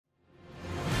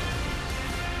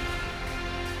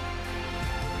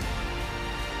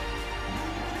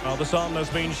Well, the sun has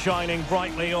been shining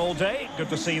brightly all day. Good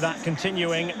to see that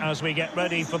continuing as we get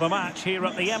ready for the match here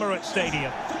at the Emirates Stadium.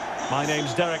 My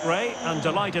name's Derek Ray, and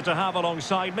delighted to have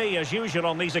alongside me, as usual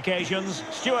on these occasions,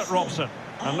 Stuart Robson.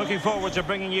 And looking forward to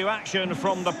bringing you action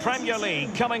from the Premier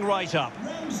League coming right up.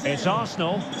 It's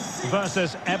Arsenal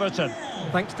versus Everton.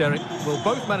 Thanks, Derek. Well,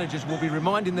 both managers will be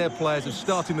reminding their players of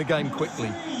starting the game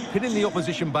quickly, pinning the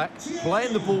opposition back,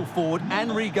 playing the ball forward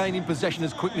and regaining possession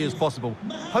as quickly as possible.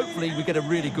 Hopefully we get a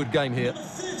really good game here.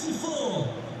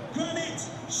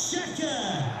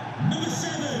 Number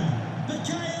 7,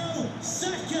 Bukayo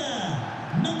Saka.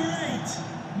 Number 8,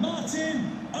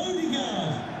 Martin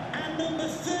Ødegaard. And number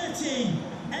 30,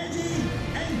 Eddie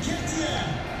Nketiah.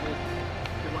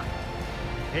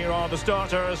 Here are the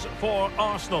starters for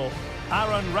Arsenal.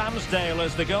 Aaron Ramsdale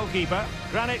is the goalkeeper.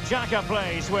 Granit Xhaka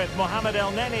plays with Mohamed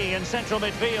El Neni in central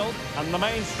midfield. And the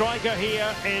main striker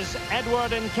here is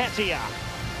Edward Nketiah.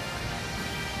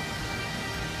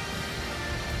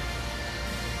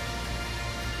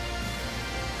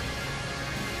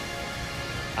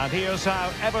 And here's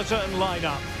how Everton line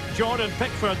up. Jordan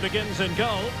Pickford begins in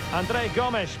goal. André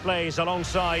Gomes plays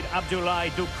alongside Abdoulaye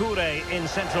Doucouré in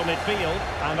central midfield.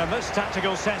 And in this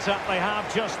tactical setup, they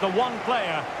have just the one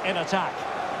player in attack.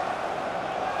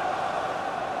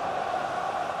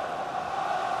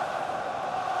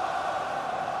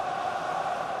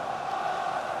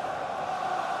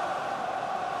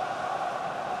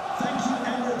 Thank you,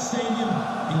 Emirates Stadium.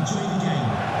 Enjoy the game.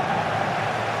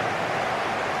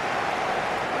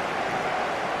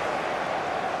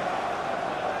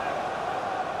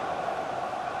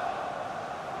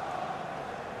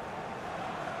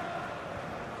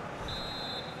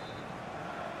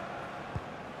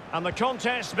 And the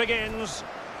contest begins.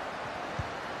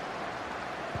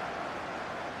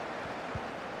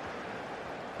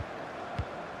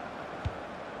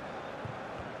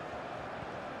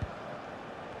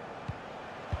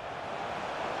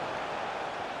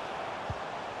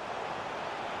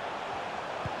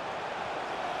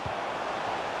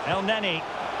 El Neni.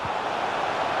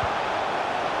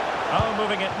 Oh,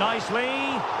 moving it nicely.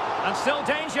 And still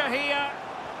danger here.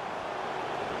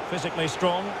 Physically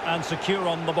strong and secure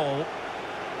on the ball.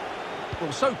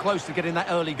 Well, so close to getting that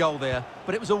early goal there,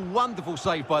 but it was a wonderful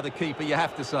save by the keeper, you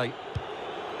have to say.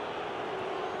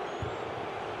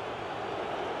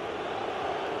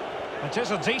 It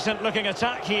is a decent-looking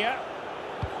attack here.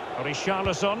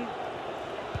 Richarlison.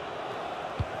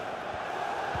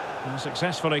 And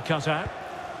successfully cut out.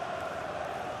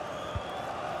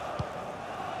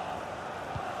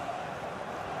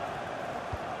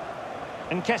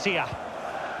 Nketiah.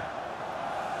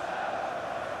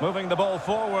 Moving the ball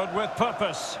forward with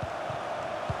purpose.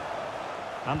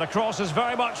 And the cross is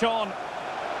very much on.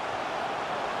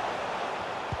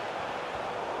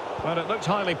 Well, it looked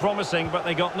highly promising, but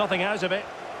they got nothing out of it.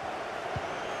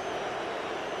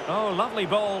 Oh, lovely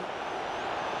ball.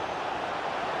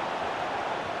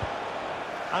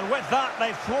 And with that,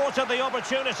 they've thwarted the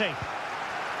opportunity.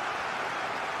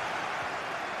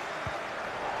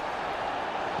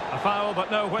 A foul,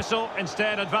 but no whistle.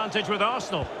 Instead, advantage with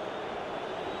Arsenal.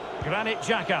 Granit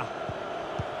Xhaka.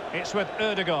 It's with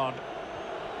Ødegaard.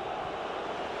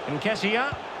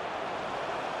 Nketiah.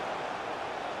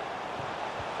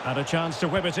 Had a chance to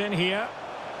whip it in here.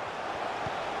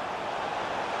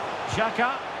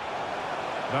 Xhaka.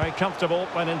 Very comfortable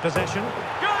when in possession.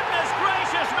 Goodness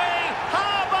gracious me!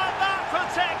 How about that for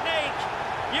technique?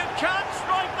 You can't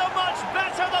strike them much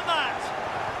better than that.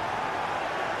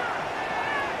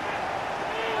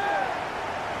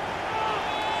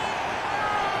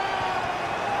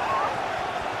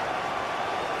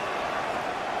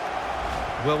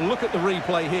 Well, look at the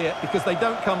replay here, because they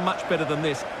don't come much better than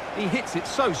this. He hits it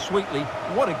so sweetly.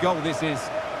 What a goal this is.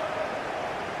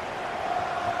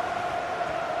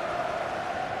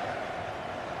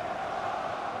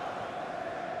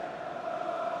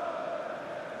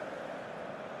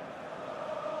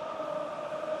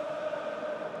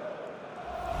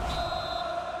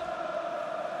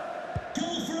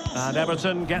 And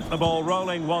Everton get the ball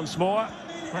rolling once more.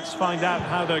 Let's find out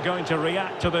how they're going to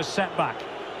react to this setback.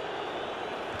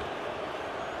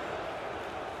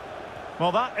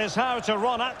 Well, that is how to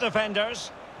run at defenders.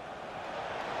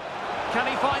 Can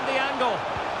he find the angle?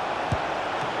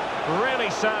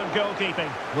 Really sound goalkeeping.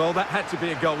 Well, that had to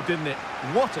be a goal, didn't it?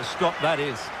 What a stop that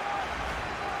is.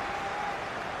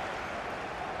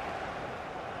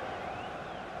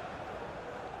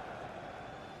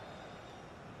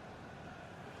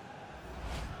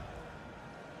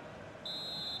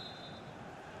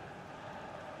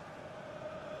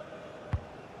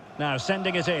 Now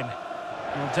sending it in.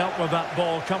 Well, dealt with that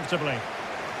ball comfortably.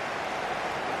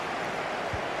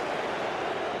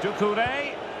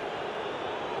 Doucouré.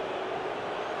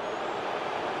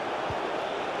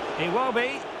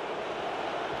 Iwobi.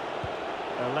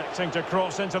 Electing to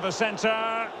cross into the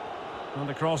centre. And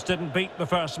the cross didn't beat the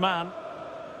first man.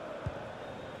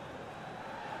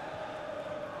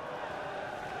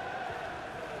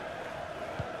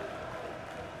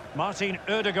 Martin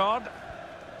Ødegaard.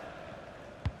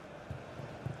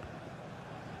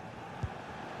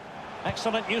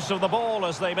 Excellent use of the ball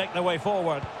as they make their way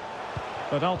forward.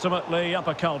 But ultimately up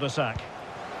a cul-de-sac.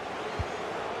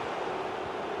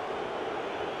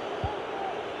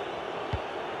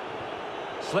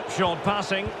 Slipshod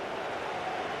passing.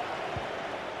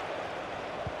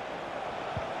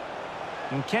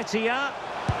 Nketiah.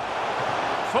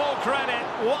 Full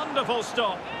credit. Wonderful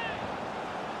stop.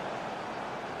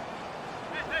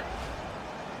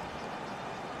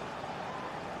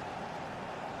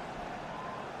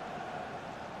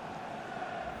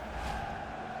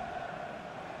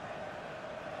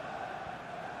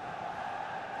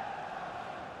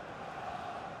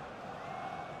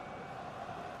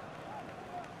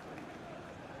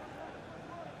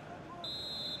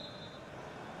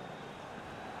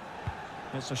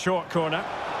 It's a short corner.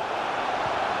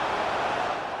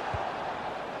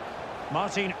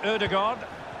 Martin Ødegaard.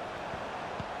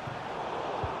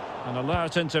 An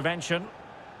alert intervention.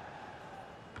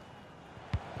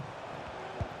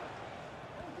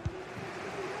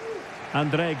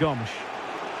 André Gomes.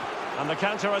 And the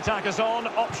counter-attack is on.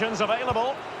 Options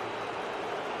available.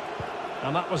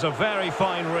 And that was a very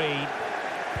fine read.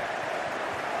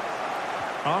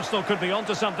 Arsenal could be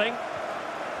onto something.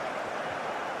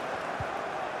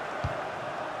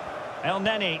 El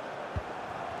Neni.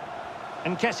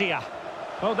 Nketiah.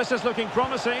 Well, this is looking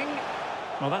promising.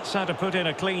 Well, that's how to put in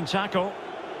a clean tackle.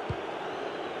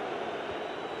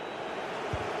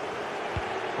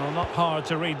 Well, not hard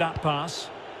to read that pass.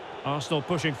 Arsenal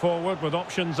pushing forward with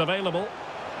options available.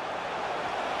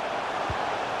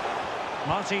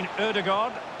 Martin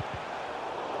Ødegaard.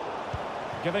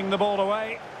 Giving the ball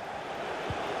away.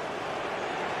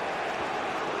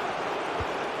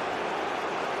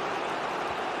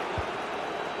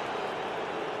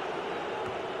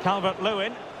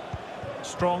 Calvert-Lewin.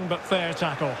 Strong but fair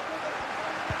tackle.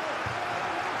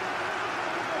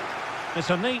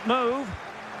 It's a neat move.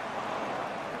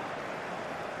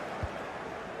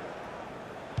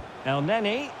 El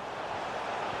Neni.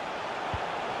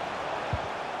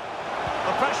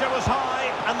 The pressure was high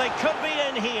and they could be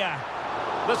in here.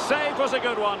 The save was a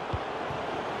good one.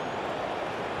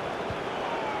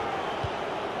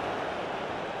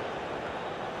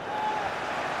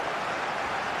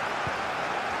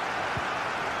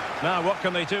 Now, what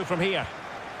can they do from here?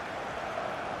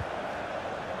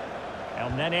 El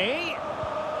Neni.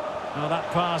 Oh, that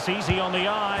pass easy on the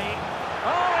eye.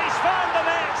 Oh, he's found the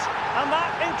net! And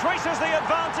that increases the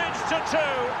advantage to 2.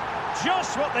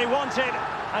 Just what they wanted,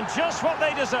 and just what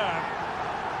they deserve.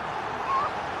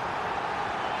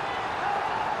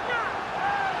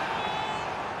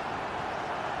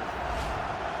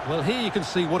 Well, here you can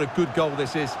see what a good goal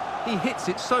this is. He hits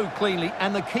it so cleanly,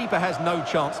 and the keeper has no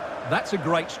chance. That's a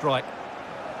great strike.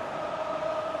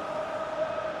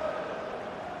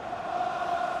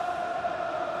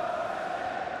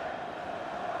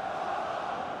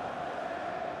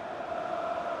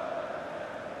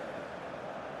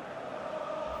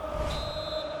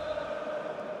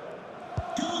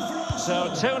 So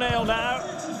 2-0 now.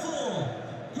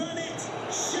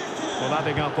 Well,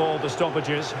 adding up all the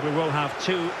stoppages, we will have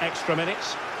 2 extra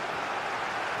minutes.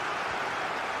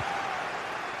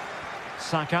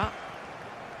 Saka.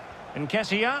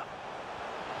 Nketiah.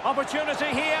 Opportunity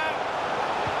here.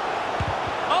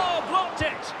 Oh, blocked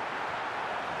it.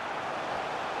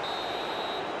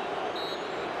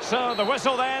 So the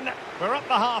whistle then. We're up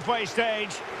the halfway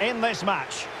stage in this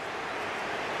match.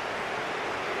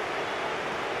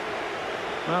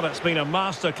 Well, it's been a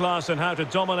masterclass in how to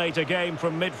dominate a game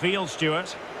from midfield,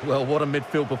 Stuart. Well, what a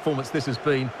midfield performance this has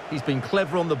been. He's been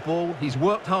clever on the ball, he's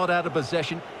worked hard out of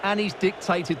possession, and he's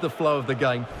dictated the flow of the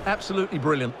game. Absolutely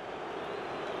brilliant.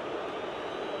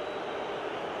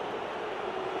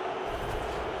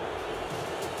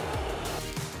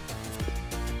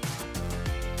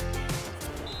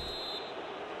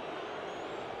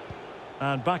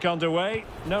 And back underway,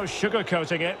 no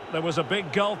sugarcoating it. There was a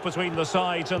big gulf between the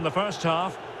sides in the first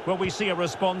half. Will we see a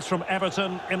response from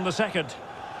Everton in the second?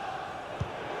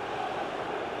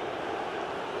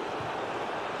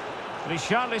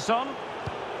 Richarlison.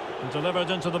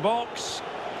 Delivered into the box.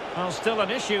 Well, still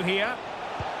an issue here.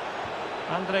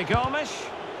 André Gomes.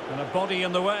 And a body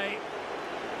in the way.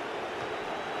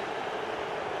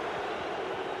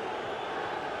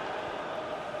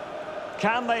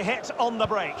 Can they hit on the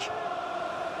break?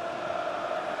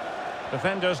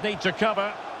 Defenders need to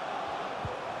cover.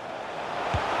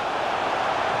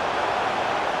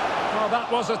 Well, that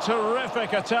was a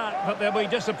terrific attack, but they'll be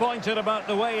disappointed about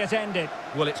the way it ended.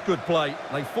 Well, it's good play.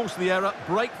 They force the error,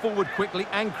 break forward quickly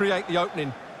and create the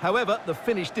opening. However, the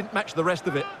finish didn't match the rest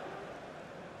of it.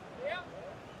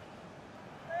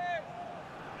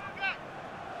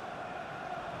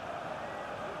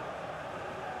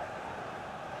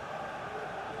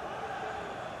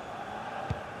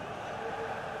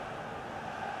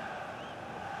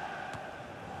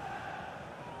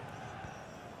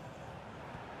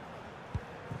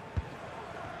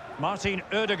 Martin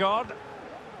Ødegaard.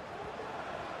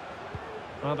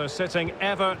 Well, they're sitting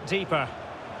ever deeper.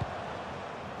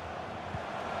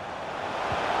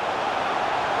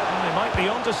 Well, they might be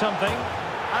onto something.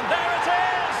 And there it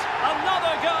is!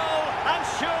 Another goal! And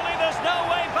surely there's no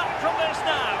way back from this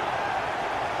now.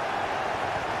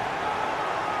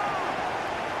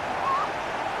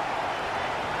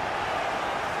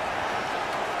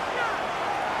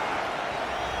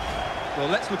 Well,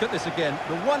 let's look at this again.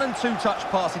 The 1- and 2-touch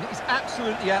passing is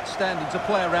absolutely outstanding to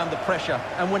play around the pressure.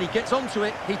 And when he gets onto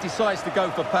it, he decides to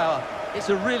go for power. It's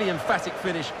a really emphatic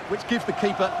finish, which gives the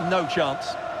keeper no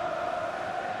chance.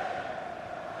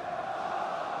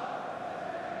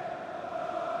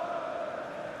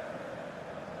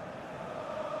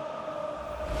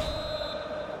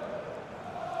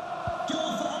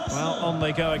 Well, on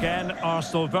they go again.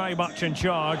 Arsenal very much in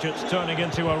charge. It's turning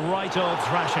into a right old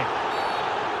thrashing.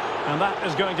 And that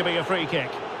is going to be a free kick.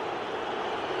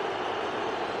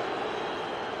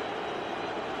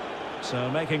 So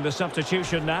making the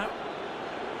substitution now.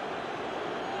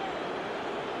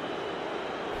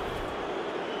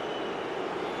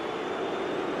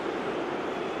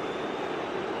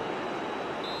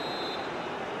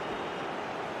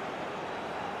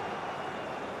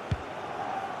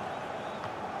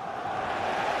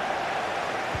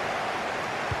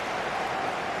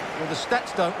 Well, the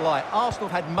stats don't lie. Arsenal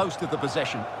have had most of the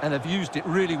possession and have used it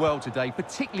really well today,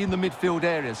 particularly in the midfield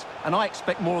areas. And I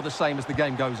expect more of the same as the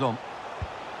game goes on.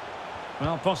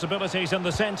 Well, possibilities in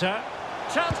the centre.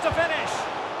 Chance to finish.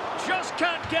 Just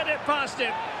can't get it past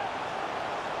him.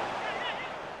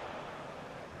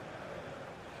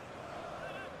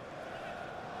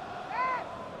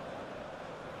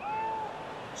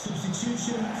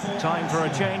 Substitution for Time for a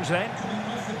change then. coming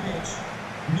off the pitch,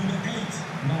 number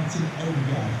 8, Martin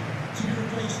Ødegaard, to be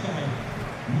replaced by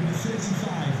number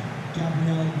 35,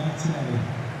 Gabriel Martinelli.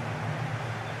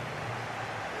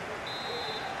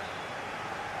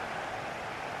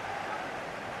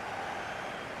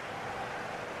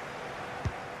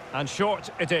 And short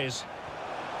it is.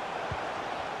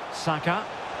 Saka.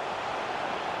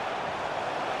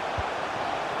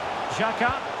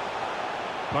 Xhaka.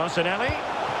 Martinelli.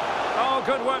 Oh,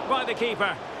 good work by the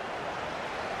keeper.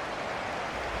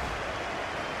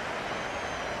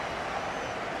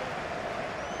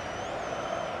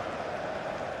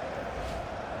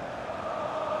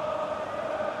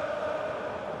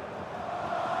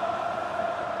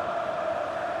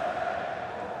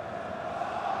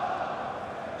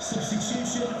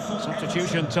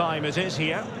 Substitution time it is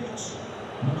here.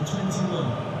 Number 21,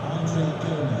 Andre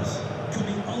Gomez.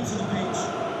 Coming onto the pitch,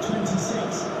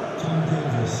 26, Tom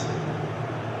Davis.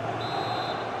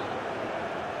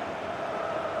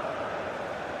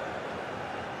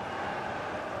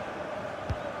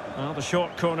 Well, the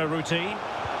short corner routine.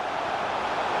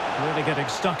 Really getting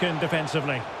stuck in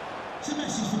defensively. It's a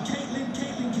message for Caitlin.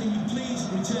 Caitlin, can you please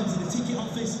return to the ticket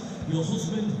office? Your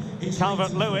husband is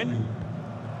Calvert-Lewin.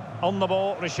 On the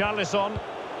ball, Richarlison.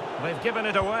 They've given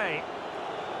it away.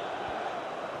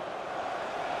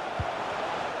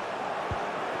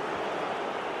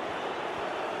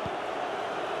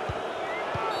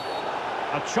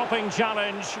 A chopping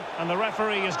challenge, and the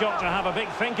referee has got to have a big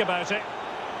think about it.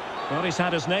 Well, he's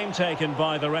had his name taken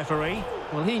by the referee.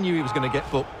 Well, he knew he was going to get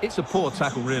booked. It's a poor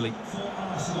tackle, really. For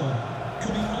Arsenal,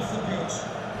 coming off the pitch,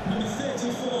 number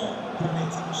 34,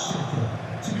 Granit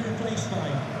Xhaka, to be replaced by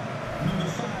number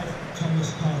 5,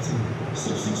 Thomas Partey.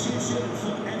 Substitution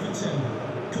for Everton,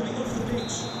 coming off the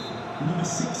pitch, number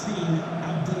 16,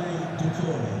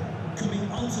 Ødegaard.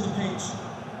 Coming onto the pitch,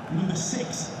 number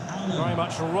 6, Alan. Very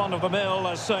much run-of-the-mill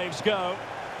as saves go.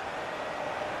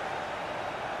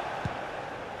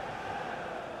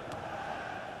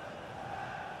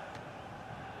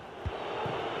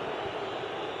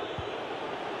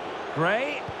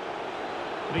 Gray.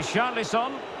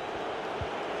 Richarlison.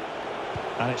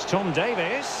 And it's Tom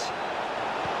Davies.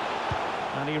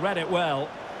 And he read it well.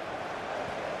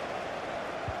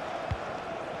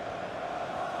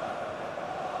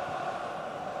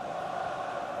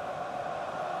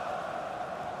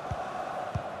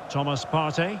 Thomas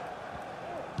Partey.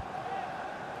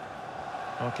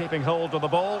 Well, keeping hold of the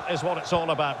ball is what it's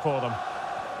all about for them.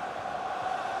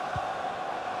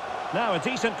 Now a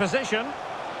decent position.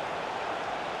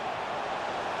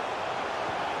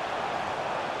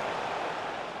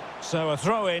 So a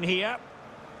throw in here.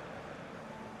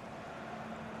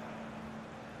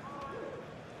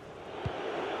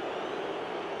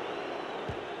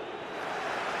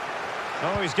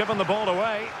 Oh, he's given the ball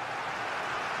away.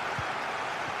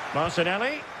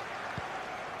 Martinelli.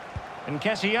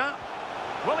 Nketiah.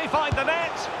 Will he find the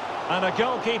net? And a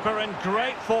goalkeeper in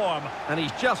great form. And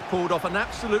he's just pulled off an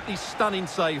absolutely stunning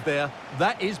save there.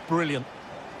 That is brilliant.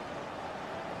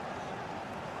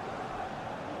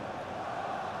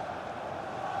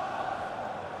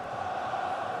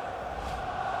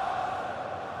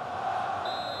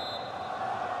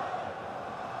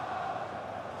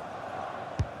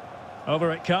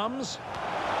 Over it comes.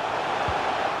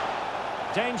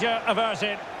 Danger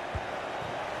averted.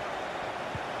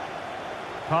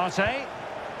 Partey.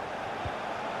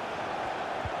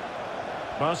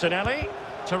 Martinelli.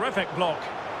 Terrific block.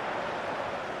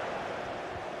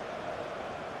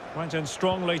 Went in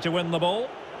strongly to win the ball.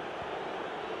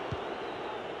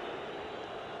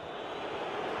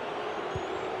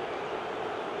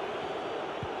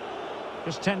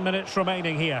 Just 10 minutes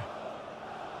remaining here.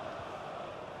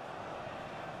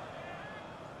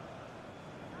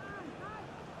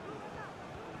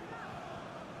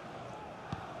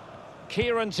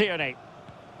 Kieran Tierney.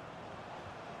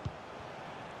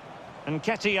 And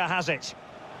Nketiah has it.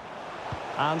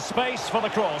 And space for the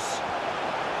cross.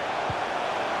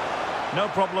 No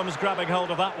problems grabbing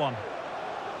hold of that one.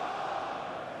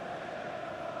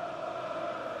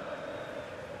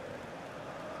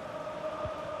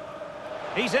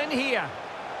 He's in here.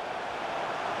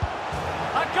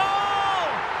 A goal!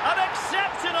 An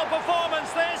exceptional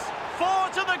performance this. 4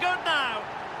 to the good now.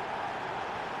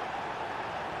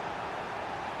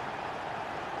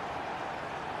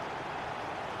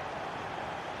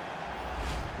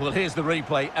 Well, here's the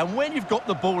replay, and when you've got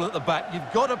the ball at the back,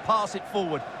 you've got to pass it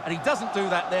forward, and he doesn't do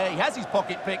that there. He has his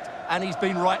pocket picked, and he's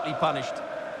been rightly punished.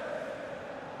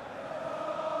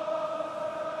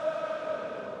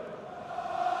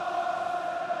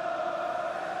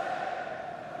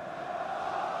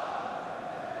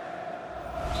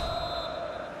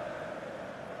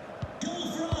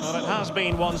 Well, it has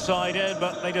been one-sided,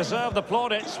 but they deserve the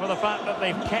plaudits for the fact that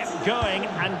they've kept going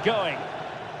and going.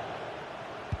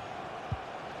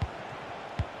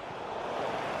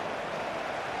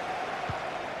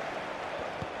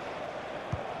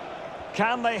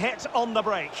 Can they hit on the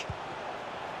break?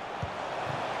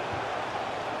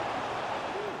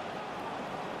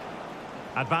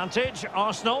 Advantage,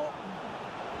 Arsenal.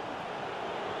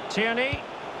 Tierney.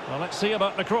 Well, let's see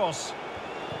about the cross.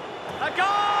 A goal!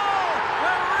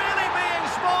 We're really being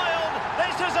spoiled.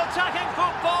 This is attacking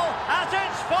football at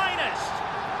its finest.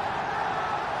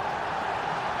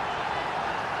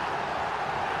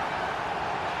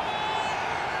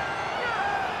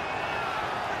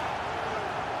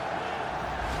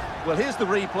 Well, here's the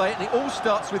replay, and it all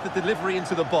starts with the delivery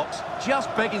into the box,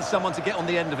 just begging someone to get on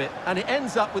the end of it, and it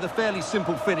ends up with a fairly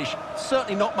simple finish.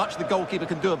 Certainly not much the goalkeeper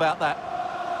can do about that.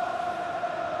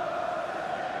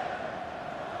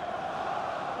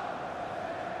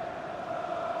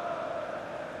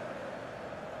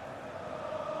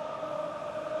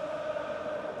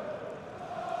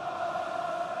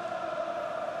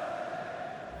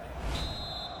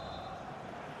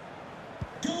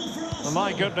 Oh,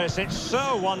 my goodness, it's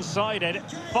so one-sided.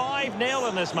 5-0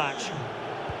 in this match.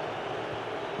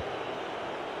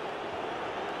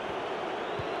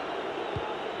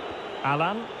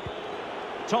 Alan.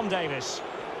 Tom Davis.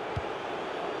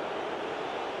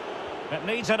 It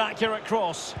needs an accurate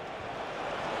cross.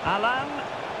 Alan.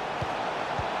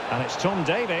 And it's Tom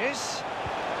Davis.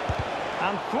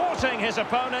 And thwarting his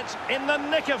opponent in the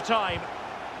nick of time.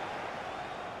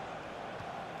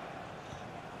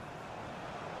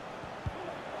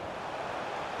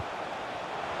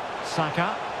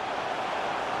 Saka.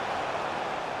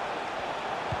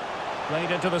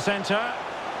 Played into the centre.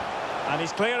 And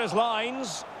he's clear as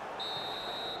lines.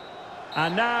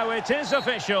 And now it is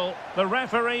official. The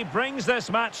referee brings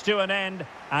this match to an end.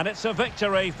 And it's a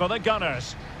victory for the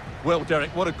Gunners. Well,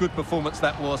 Derek, what a good performance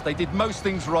that was. They did most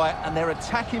things right, and their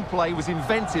attacking play was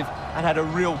inventive and had a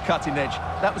real cutting edge.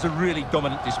 That was a really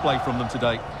dominant display from them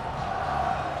today.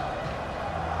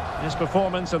 His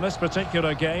performance in this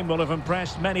particular game will have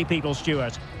impressed many people,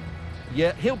 Stuart.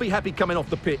 Yeah, he'll be happy coming off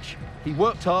the pitch. He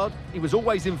worked hard, he was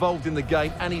always involved in the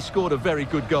game, and he scored a very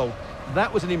good goal.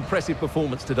 That was an impressive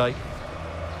performance today.